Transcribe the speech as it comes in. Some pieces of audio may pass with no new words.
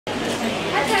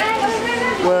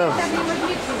Welcome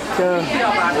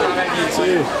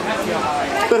to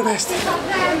Budapest.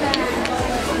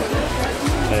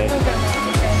 Hey.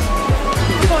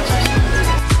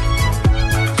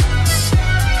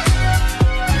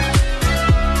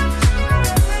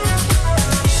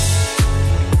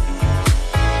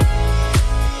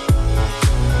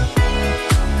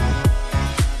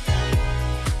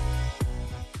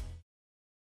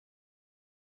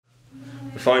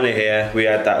 Finally here, we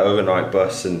had that overnight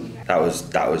bus and that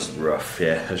was rough,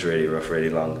 yeah, it was really rough, really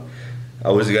long. I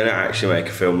was going to actually make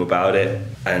a film about it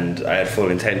and I had full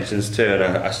intentions to,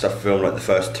 and I started filming like the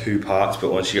first 2 parts,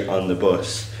 but once you get on the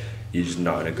bus, you're just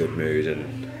not in a good mood,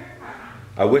 and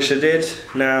I wish I did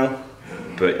now,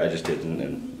 but I just didn't,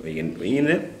 and what are you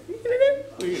gonna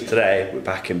do? Today, we're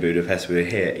back in Budapest. We were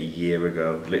here a year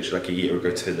ago, literally like a year ago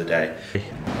to the day.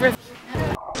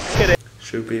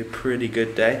 Should be a pretty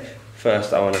good day.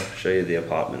 First, I want to show you the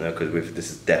apartment though, because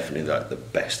this is definitely like the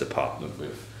best apartment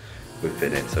we've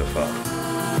been in so far.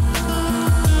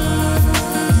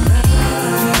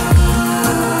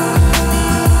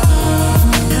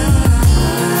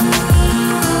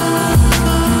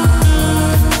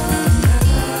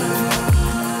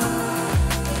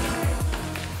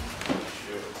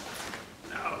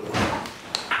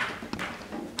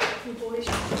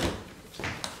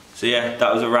 So yeah,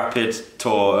 that was a rapid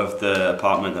tour of the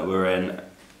apartment that we're in.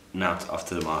 Now off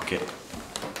to the market.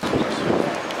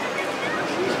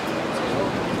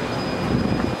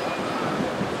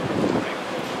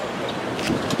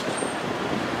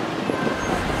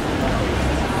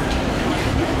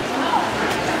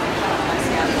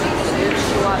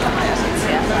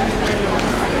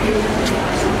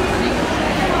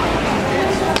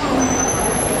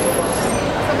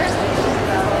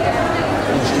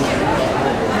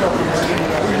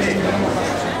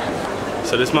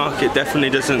 So this market definitely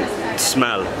doesn't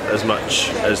smell as much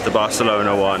as the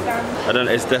Barcelona one.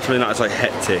 It's definitely not as like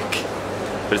hectic,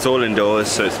 but it's all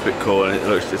indoors, so it's a bit cool, and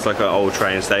it's like an old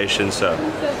train station, so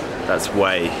that's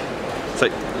it's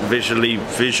like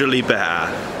visually better,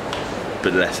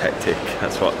 but less hectic.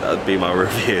 That would be my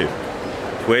review.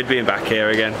 Weird being back here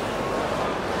again,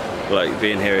 like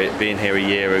being here a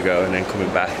year ago and then coming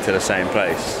back to the same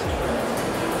place.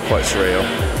 Quite surreal.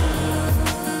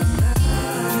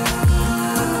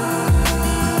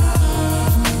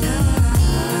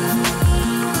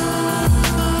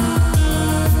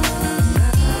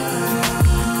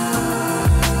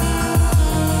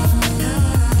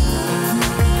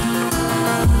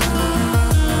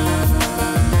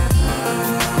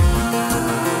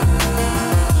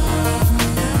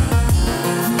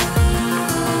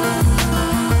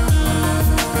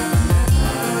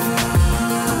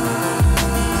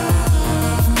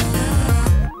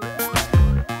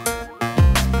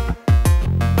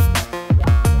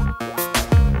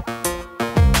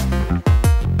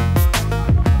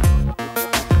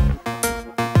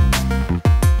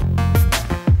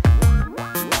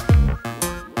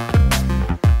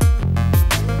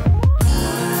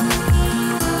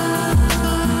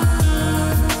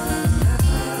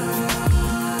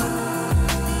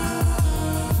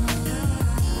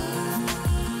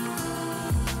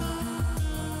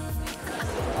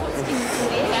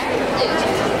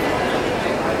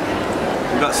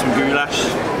 Got some goulash.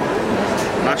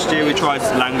 Last year we tried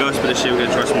langos, but this year we're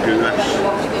going to try some goulash.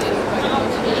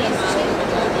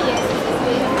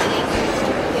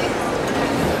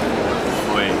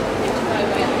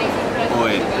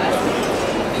 Oi.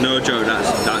 No joke,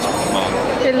 that's mom.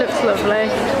 It looks lovely.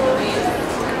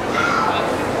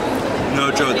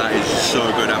 No joke, that is so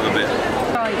good. Have a bit.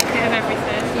 Oh, you get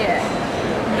everything. Yeah.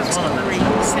 It looks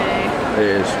greasy. It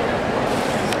is.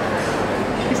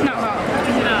 It's not hot,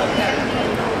 is it not?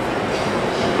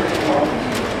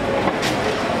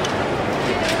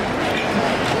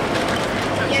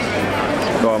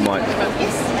 Go on, Mike.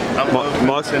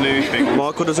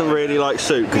 Michael doesn't really like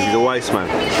soup because he's a waste man.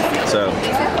 So,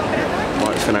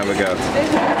 Mike's gonna have a go.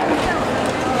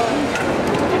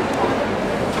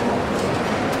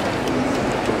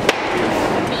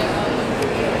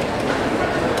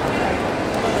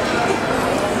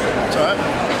 It's alright.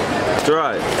 It's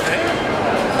alright.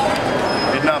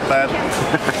 It's not bad.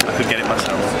 I could get it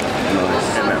myself.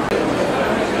 Nice.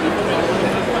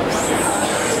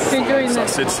 Enjoying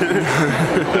this. Sausage. I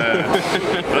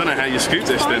don't know how you scoop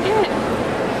this then.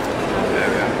 There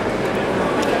we are.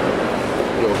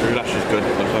 Little goulash is good.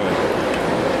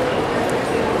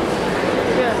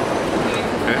 Yeah.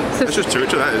 That's just too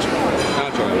much of that, isn't it?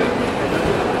 I'll try it.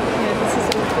 Yeah, this is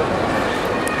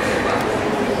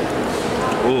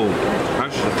Oh,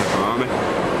 that's just a pepperoni.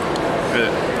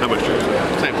 Yeah, how much is it?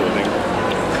 Same sort of thing.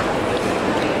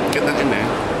 Get that in there.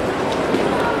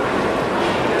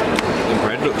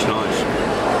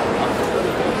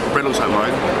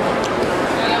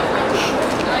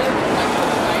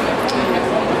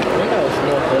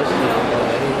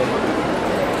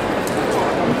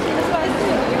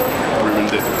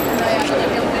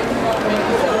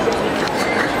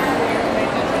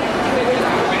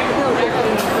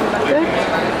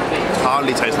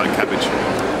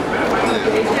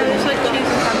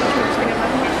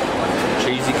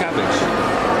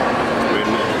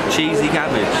 cabbage. Cheesy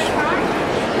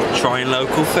cabbage. Trying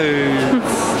local foods.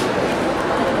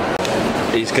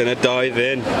 He's gonna dive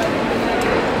in.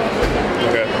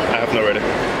 Okay, I have not ready.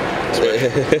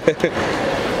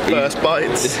 First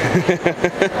bites.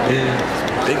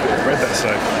 Big bread that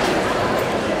side.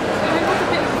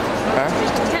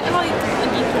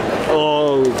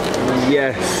 Oh,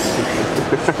 yes.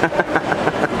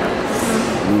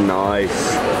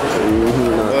 Nice.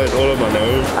 Oh, it's all on my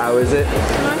nose. How is it?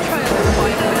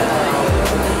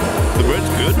 The bread's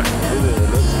good, man.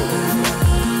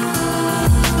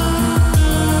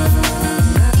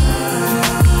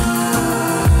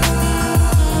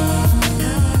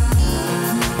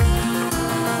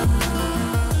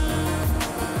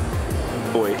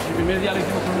 Boy.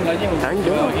 Thank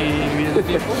you.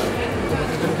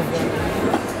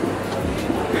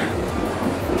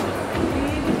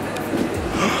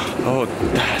 Oh,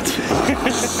 Dad.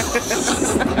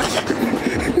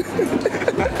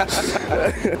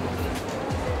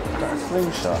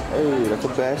 Slingshot. Hey, that's a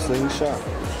bear slingshot.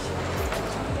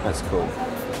 That's cool.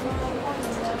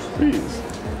 Please.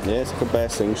 Yeah, it's like a bear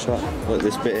slingshot. Look,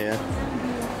 this bit here.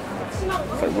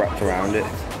 It's like wrapped around it.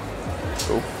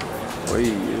 Cool.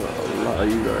 Wait, a lot of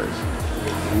you guys.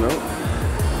 No.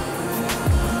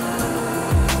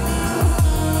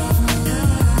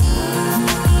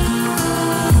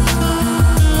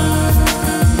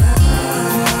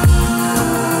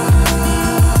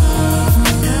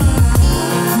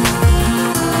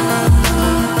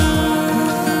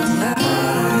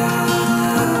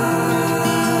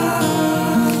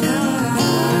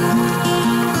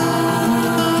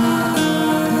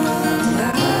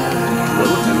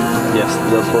 Yes,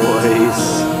 the boys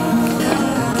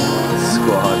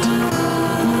squad.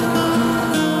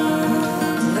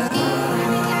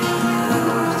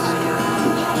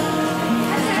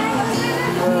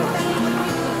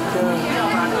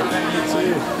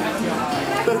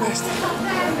 Budapest.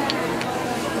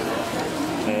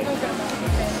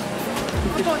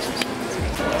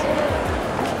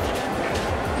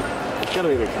 Gotta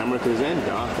be the camera because it's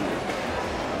dark.